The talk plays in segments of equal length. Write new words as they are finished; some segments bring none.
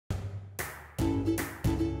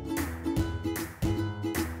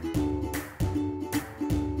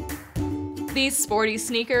These sporty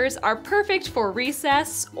sneakers are perfect for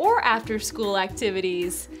recess or after-school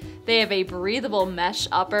activities. They have a breathable mesh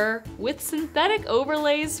upper with synthetic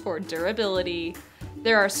overlays for durability.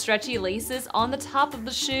 There are stretchy laces on the top of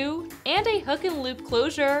the shoe and a hook and loop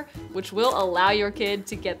closure, which will allow your kid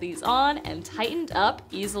to get these on and tightened up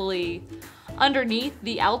easily. Underneath,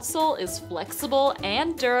 the outsole is flexible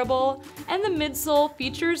and durable, and the midsole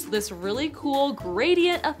features this really cool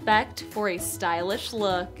gradient effect for a stylish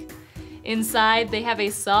look. Inside, they have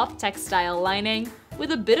a soft textile lining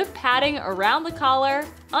with a bit of padding around the collar,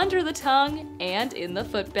 under the tongue, and in the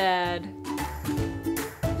footbed.